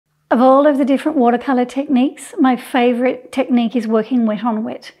Of all of the different watercolor techniques, my favorite technique is working wet on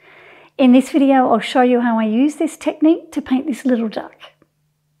wet. In this video, I'll show you how I use this technique to paint this little duck.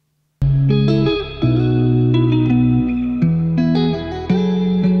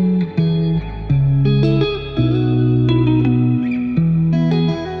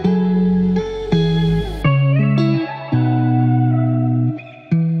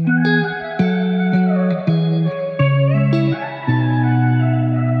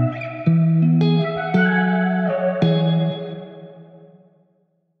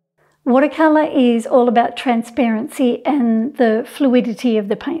 Watercolor is all about transparency and the fluidity of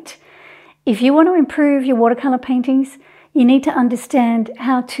the paint. If you want to improve your watercolor paintings, you need to understand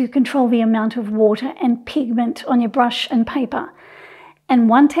how to control the amount of water and pigment on your brush and paper. And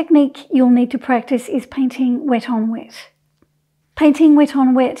one technique you'll need to practice is painting wet on wet. Painting wet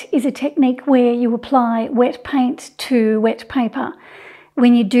on wet is a technique where you apply wet paint to wet paper.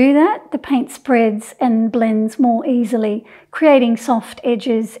 When you do that, the paint spreads and blends more easily, creating soft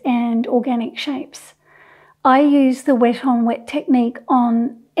edges and organic shapes. I use the wet on wet technique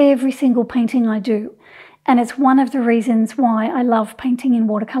on every single painting I do, and it's one of the reasons why I love painting in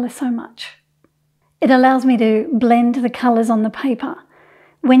watercolor so much. It allows me to blend the colors on the paper.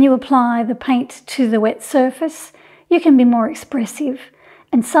 When you apply the paint to the wet surface, you can be more expressive,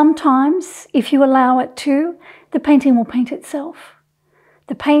 and sometimes, if you allow it to, the painting will paint itself.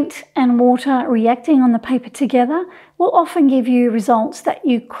 The paint and water reacting on the paper together will often give you results that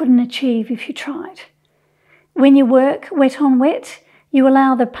you couldn't achieve if you tried. When you work wet on wet, you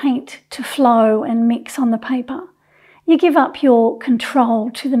allow the paint to flow and mix on the paper. You give up your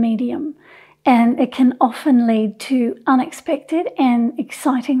control to the medium, and it can often lead to unexpected and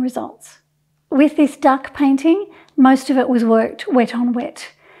exciting results. With this duck painting, most of it was worked wet on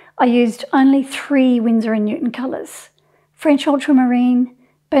wet. I used only 3 Winsor & Newton colours: French ultramarine,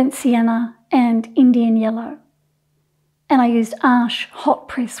 burnt sienna and Indian yellow. And I used Arches hot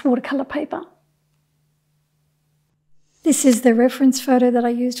press watercolour paper. This is the reference photo that I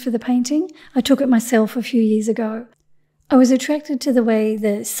used for the painting. I took it myself a few years ago. I was attracted to the way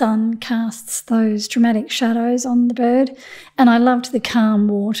the sun casts those dramatic shadows on the bird, and I loved the calm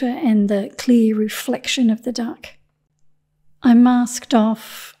water and the clear reflection of the duck. I masked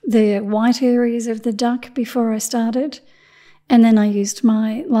off the white areas of the duck before I started, and then I used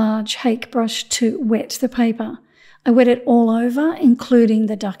my large hake brush to wet the paper. I wet it all over, including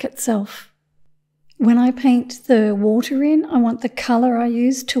the duck itself. When I paint the water in, I want the colour I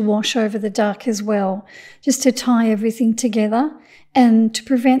use to wash over the duck as well, just to tie everything together and to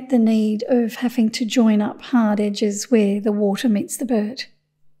prevent the need of having to join up hard edges where the water meets the bird.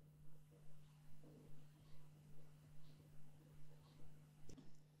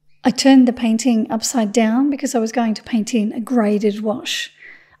 I turned the painting upside down because I was going to paint in a graded wash.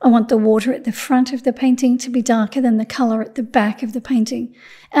 I want the water at the front of the painting to be darker than the colour at the back of the painting,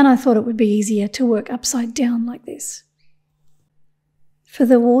 and I thought it would be easier to work upside down like this. For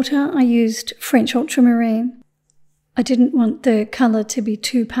the water, I used French ultramarine. I didn't want the colour to be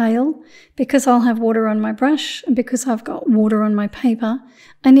too pale because I'll have water on my brush, and because I've got water on my paper,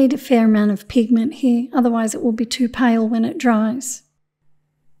 I need a fair amount of pigment here, otherwise it will be too pale when it dries.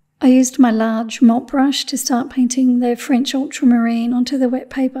 I used my large mop brush to start painting the French ultramarine onto the wet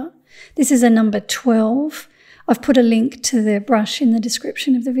paper. This is a number 12. I've put a link to the brush in the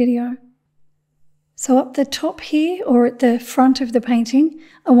description of the video. So up the top here, or at the front of the painting,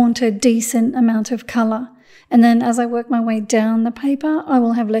 I want a decent amount of colour. And then as I work my way down the paper, I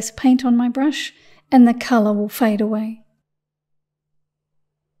will have less paint on my brush and the colour will fade away.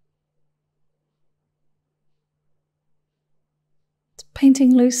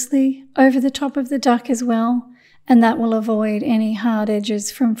 Painting loosely over the top of the duck as well, and that will avoid any hard edges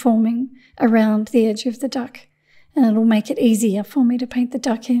from forming around the edge of the duck, and it'll make it easier for me to paint the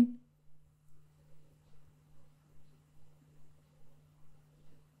duck in.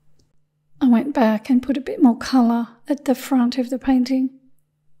 I went back and put a bit more colour at the front of the painting.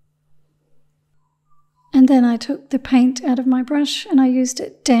 And then I took the paint out of my brush and I used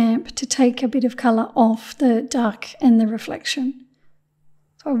it damp to take a bit of colour off the duck and the reflection.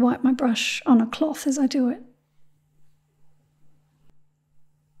 So I wipe my brush on a cloth as I do it.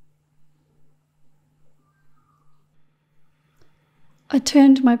 I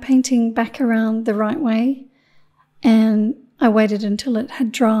turned my painting back around the right way and I waited until it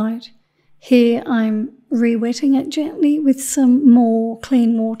had dried. Here I'm re-wetting it gently with some more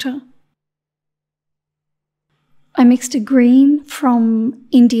clean water. I mixed a green from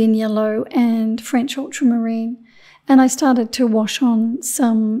Indian yellow and French ultramarine, and I started to wash on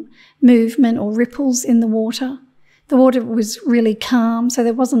some movement or ripples in the water. The water was really calm, so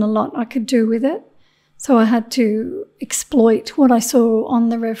there wasn't a lot I could do with it. So I had to exploit what I saw on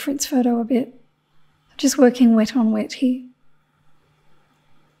the reference photo a bit. Just working wet on wet here,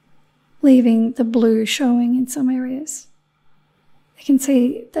 leaving the blue showing in some areas. You can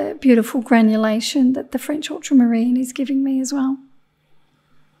see the beautiful granulation that the French ultramarine is giving me as well.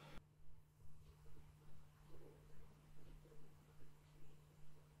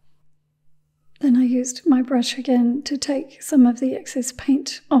 Then I used my brush again to take some of the excess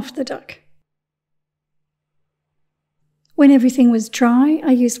paint off the duck. When everything was dry, I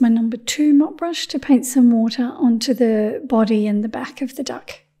used my number 2 mop brush to paint some water onto the body and the back of the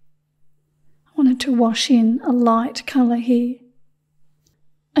duck. I wanted to wash in a light colour here.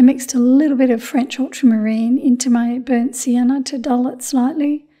 I mixed a little bit of French ultramarine into my burnt sienna to dull it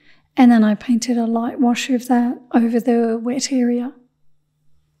slightly, and then I painted a light wash of that over the wet area.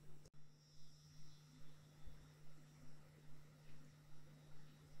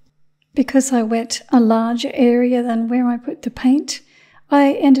 Because I wet a larger area than where I put the paint,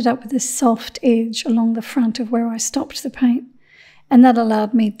 I ended up with a soft edge along the front of where I stopped the paint, and that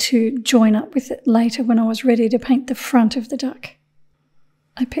allowed me to join up with it later when I was ready to paint the front of the duck.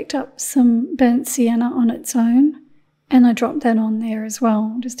 I picked up some burnt sienna on its own, and I dropped that on there as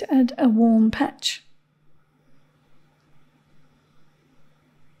well, just to add a warm patch.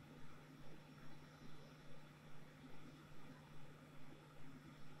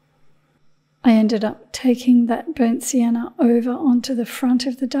 I ended up taking that burnt sienna over onto the front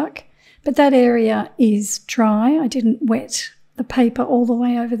of the duck, but that area is dry. I didn't wet the paper all the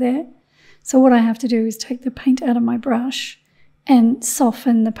way over there. So what I have to do is take the paint out of my brush and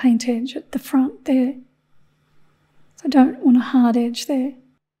soften the paint edge at the front there. So I don't want a hard edge there.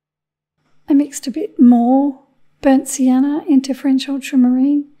 I mixed a bit more burnt sienna into French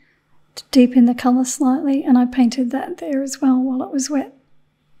ultramarine to deepen the colour slightly, and I painted that there as well while it was wet.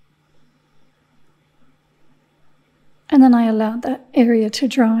 And then I allowed that area to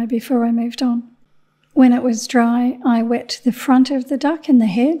dry before I moved on. When it was dry, I wet the front of the duck and the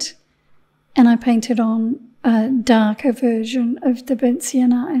head, and I painted on a darker version of the burnt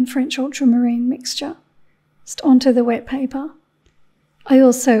sienna and French ultramarine mixture, just onto the wet paper. I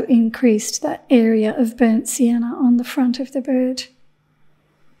also increased that area of burnt sienna on the front of the bird.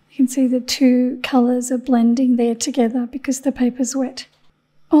 You can see the 2 colours are blending there together because the paper's wet.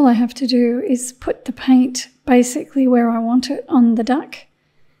 All I have to do is put the paint basically where I want it on the duck,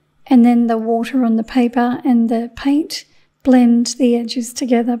 and then the water on the paper and the paint blend the edges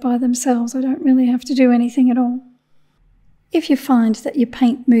together by themselves. I don't really have to do anything at all. If you find that your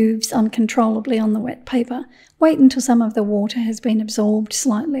paint moves uncontrollably on the wet paper, wait until some of the water has been absorbed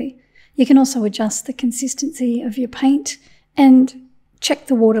slightly. You can also adjust the consistency of your paint and check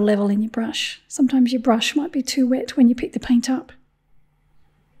the water level in your brush. Sometimes your brush might be too wet when you pick the paint up.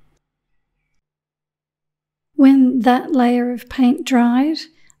 When that layer of paint dried,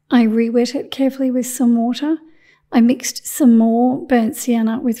 I re-wet it carefully with some water. I mixed some more burnt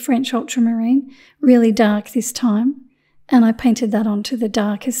sienna with French ultramarine, really dark this time, and I painted that onto the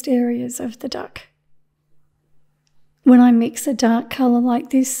darkest areas of the duck. When I mix a dark colour like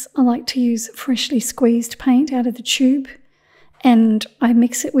this, I like to use freshly squeezed paint out of the tube, and I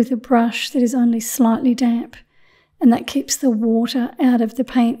mix it with a brush that is only slightly damp, and that keeps the water out of the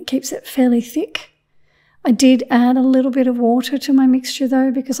paint, keeps it fairly thick. I did add a little bit of water to my mixture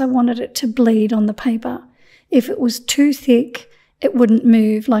though, because I wanted it to bleed on the paper. If it was too thick, it wouldn't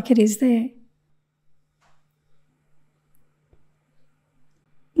move like it is there.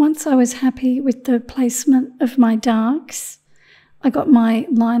 Once I was happy with the placement of my darks, I got my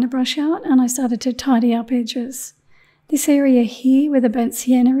liner brush out and I started to tidy up edges. This area here where the burnt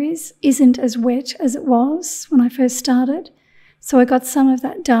sienna isn't as wet as it was when I first started, so I got some of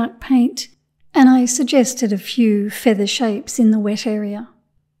that dark paint and I suggested a few feather shapes in the wet area.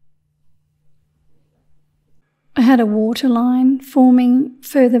 I had a waterline forming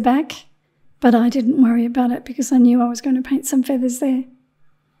further back, but I didn't worry about it because I knew I was going to paint some feathers there.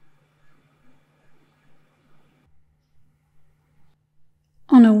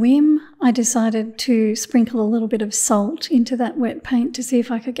 On a whim, I decided to sprinkle a little bit of salt into that wet paint to see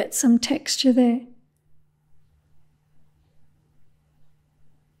if I could get some texture there.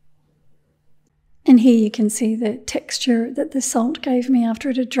 And here you can see the texture that the salt gave me after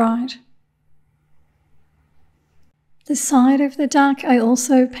it had dried. The side of the duck I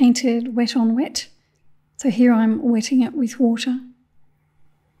also painted wet on wet. So here I'm wetting it with water.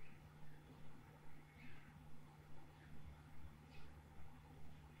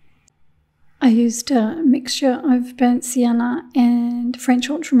 I used a mixture of burnt sienna and French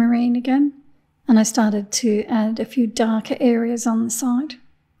ultramarine again, And I started to add a few darker areas on the side.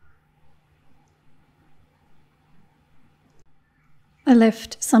 I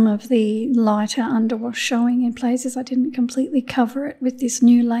left some of the lighter underwash showing in places. I didn't completely cover it with this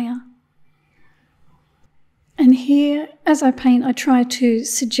new layer. And here, as I paint, I try to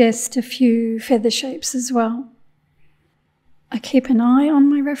suggest a few feather shapes as well. I keep an eye on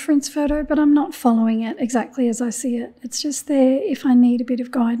my reference photo, but I'm not following it exactly as I see it. It's just there if I need a bit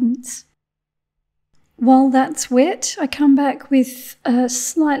of guidance. While that's wet, I come back with a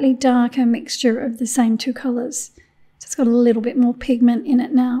slightly darker mixture of the same two colours. So it's got a little bit more pigment in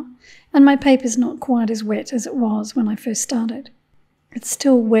it now. And my paper's not quite as wet as it was when I first started. It's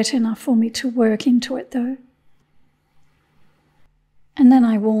still wet enough for me to work into it though. And then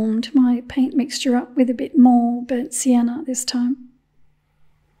I warmed my paint mixture up with a bit more burnt sienna this time.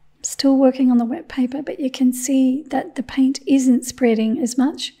 I'm still working on the wet paper, but you can see that the paint isn't spreading as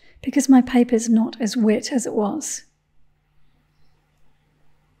much because my paper's not as wet as it was.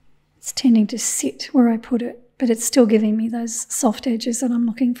 It's tending to sit where I put it, but it's still giving me those soft edges that I'm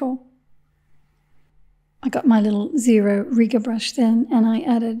looking for. I got my little zero rigger brush then, and I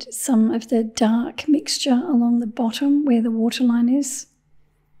added some of the dark mixture along the bottom where the waterline is.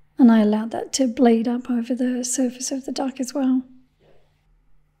 And I allowed that to bleed up over the surface of the duck as well.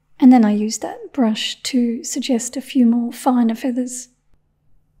 And then I used that brush to suggest a few more finer feathers.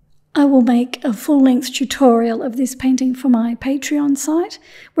 I will make a full-length tutorial of this painting for my Patreon site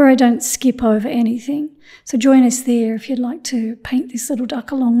where I don't skip over anything. So join us there if you'd like to paint this little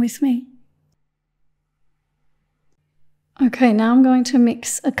duck along with me. Okay, now I'm going to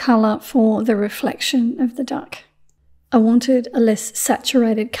mix a colour for the reflection of the duck. I wanted a less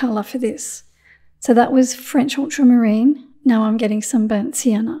saturated colour for this. So that was French ultramarine. Now I'm getting some burnt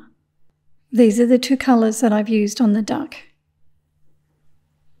sienna. These are the two colours that I've used on the duck.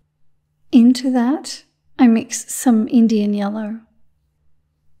 Into that, I mix some Indian yellow.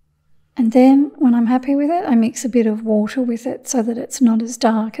 And then, when I'm happy with it, I mix a bit of water with it so that it's not as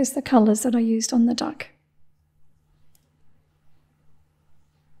dark as the colours that I used on the duck.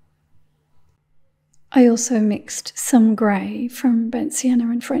 I also mixed some grey from burnt sienna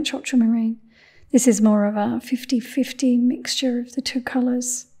and French ultramarine. This is more of a 50-50 mixture of the two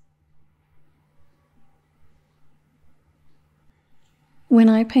colours. When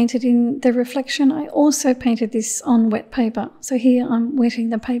I painted in the reflection, I also painted this on wet paper. So here I'm wetting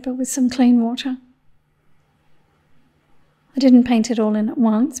the paper with some clean water. I didn't paint it all in at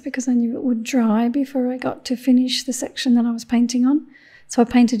once because I knew it would dry before I got to finish the section that I was painting on. So I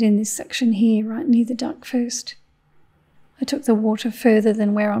painted in this section here, right near the duck first. I took the water further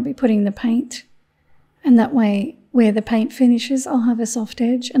than where I'll be putting the paint. And that way, where the paint finishes, I'll have a soft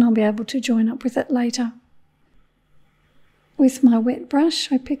edge and I'll be able to join up with it later. With my wet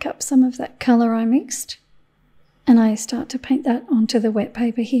brush, I pick up some of that colour I mixed and I start to paint that onto the wet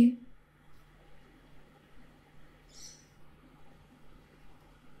paper here.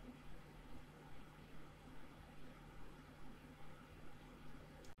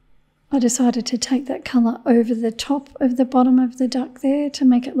 I decided to take that colour over the top of the bottom of the duck there to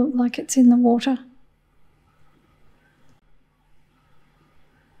make it look like it's in the water.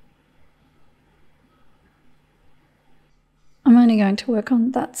 I'm only going to work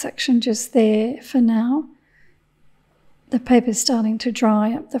on that section just there for now. The paper's starting to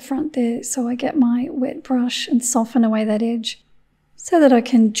dry up the front there, so I get my wet brush and soften away that edge so that I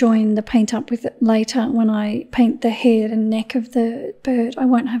can join the paint up with it later when I paint the head and neck of the bird. I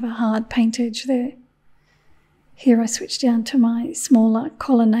won't have a hard paint edge there. Here I switch down to my smaller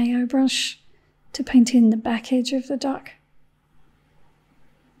Coloneo brush to paint in the back edge of the duck.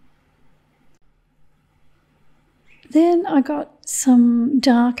 Then I got some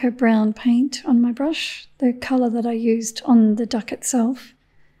darker brown paint on my brush, the colour that I used on the duck itself,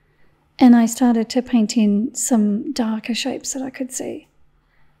 and I started to paint in some darker shapes that I could see.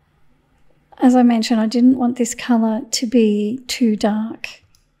 As I mentioned, I didn't want this colour to be too dark.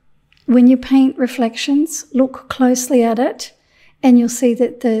 When you paint reflections, look closely at it and you'll see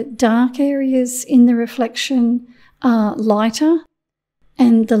that the dark areas in the reflection are lighter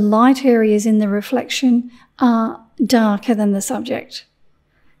and the light areas in the reflection are darker than the subject.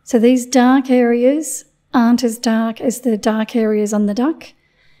 So these dark areas aren't as dark as the dark areas on the duck,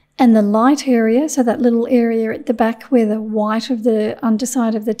 and the light area, so that little area at the back where the white of the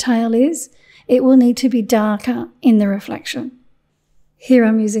underside of the tail is, it will need to be darker in the reflection. Here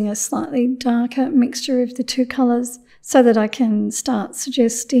I'm using a slightly darker mixture of the two colours so that I can start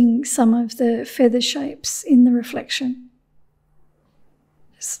suggesting some of the feather shapes in the reflection.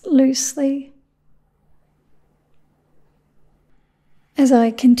 Just loosely. As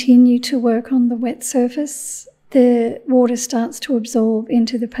I continue to work on the wet surface, the water starts to absorb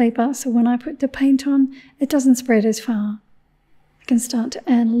into the paper, so when I put the paint on, it doesn't spread as far. I can start to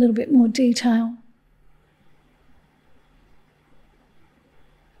add a little bit more detail.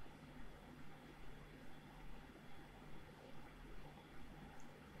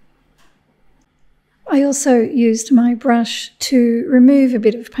 I also used my brush to remove a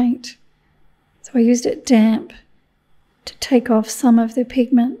bit of paint. So I used it damp to take off some of the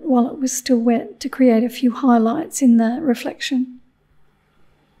pigment while it was still wet to create a few highlights in the reflection.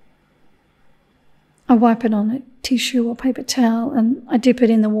 I wipe it on a tissue or paper towel and I dip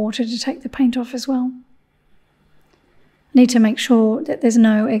it in the water to take the paint off as well. I need to make sure that there's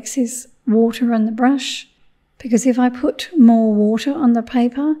no excess water on the brush, because if I put more water on the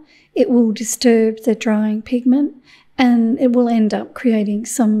paper, it will disturb the drying pigment and it will end up creating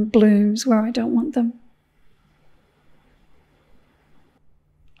some blooms where I don't want them.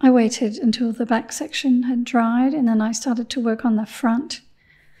 I waited until the back section had dried and then I started to work on the front.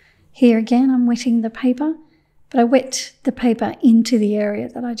 Here again, I'm wetting the paper, but I wet the paper into the area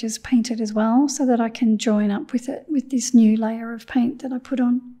that I just painted as well so that I can join up with it with this new layer of paint that I put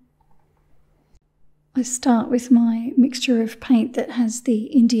on. I start with my mixture of paint that has the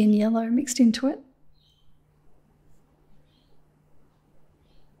Indian yellow mixed into it.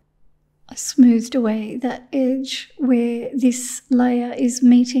 I smoothed away that edge where this layer is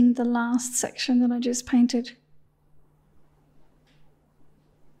meeting the last section that I just painted.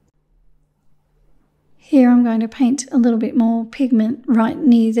 Here I'm going to paint a little bit more pigment right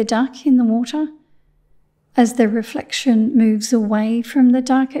near the duck in the water. As the reflection moves away from the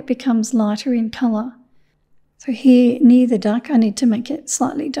duck, it becomes lighter in colour. So here near the duck, I need to make it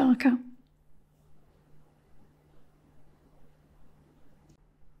slightly darker.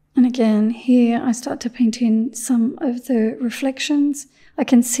 And again, here I start to paint in some of the reflections. I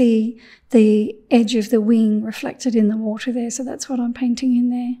can see the edge of the wing reflected in the water there, so that's what I'm painting in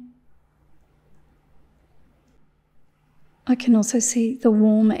there. I can also see the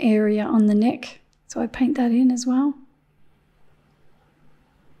warmer area on the neck, so I paint that in as well.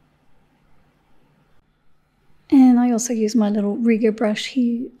 And I also use my little rigger brush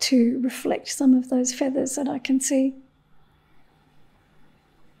here to reflect some of those feathers that I can see.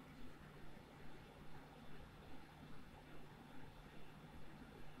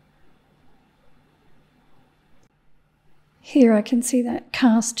 Here I can see that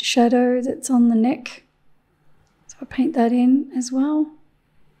cast shadow that's on the neck. So I paint that in as well.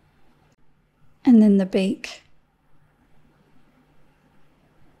 And then the beak.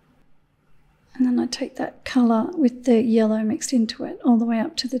 And then I take that colour with the yellow mixed into it all the way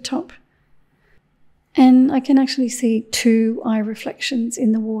up to the top. And I can actually see two eye reflections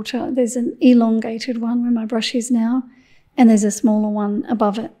in the water. There's an elongated one where my brush is now, and there's a smaller one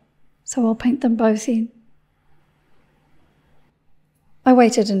above it. So I'll paint them both in. I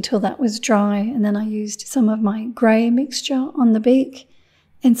waited until that was dry, and then I used some of my grey mixture on the beak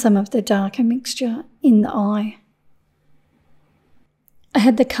and some of the darker mixture in the eye. I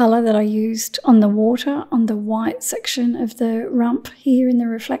had the colour that I used on the water on the white section of the rump here in the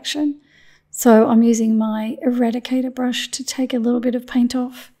reflection. So I'm using my eradicator brush to take a little bit of paint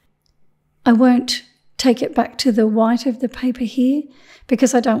off. I won't take it back to the white of the paper here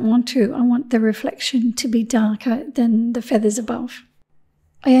because I don't want to. I want the reflection to be darker than the feathers above.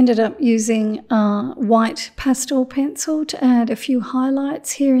 I ended up using a white pastel pencil to add a few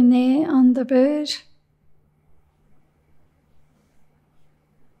highlights here and there on the bird.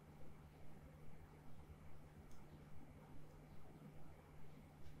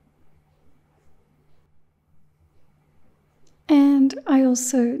 And I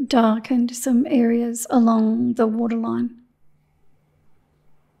also darkened some areas along the waterline.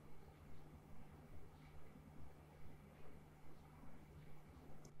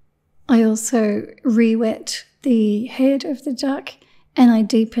 I also re-wet the head of the duck and I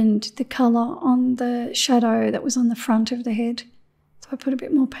deepened the colour on the shadow that was on the front of the head. So I put a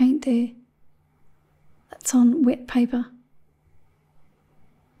bit more paint there. That's on wet paper.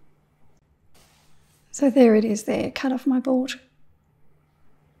 So there it is there, cut off my board.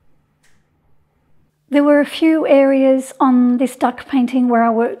 There were a few areas on this duck painting where I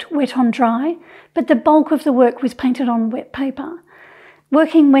worked wet on dry, but the bulk of the work was painted on wet paper.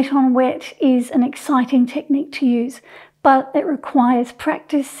 Working wet on wet is an exciting technique to use, but it requires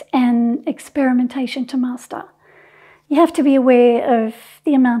practice and experimentation to master. You have to be aware of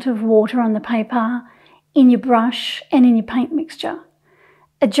the amount of water on the paper, in your brush and in your paint mixture.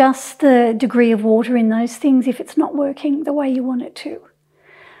 Adjust the degree of water in those things if it's not working the way you want it to.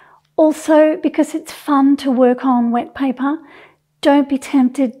 Also, because it's fun to work on wet paper, Don't be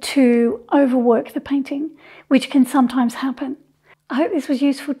tempted to overwork the painting, which can sometimes happen. I hope this was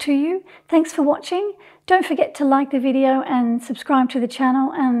useful to you. Thanks for watching. Don't forget to like the video and subscribe to the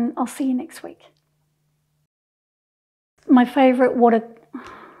channel, and I'll see you next week. My favorite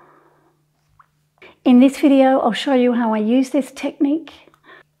In this video, I'll show you how I use this technique.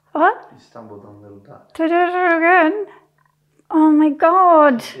 What? You stumbled on little duck. To do it again. Oh my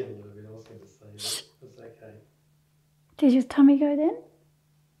God. It's okay. Did your tummy go then?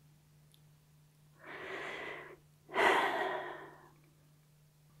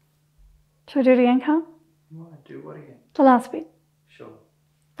 Should I do it again, Carl? Right, do what again? The last bit. Sure.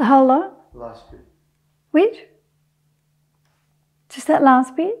 The whole lot? Last bit. Which? Just that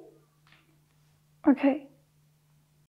last bit? Okay.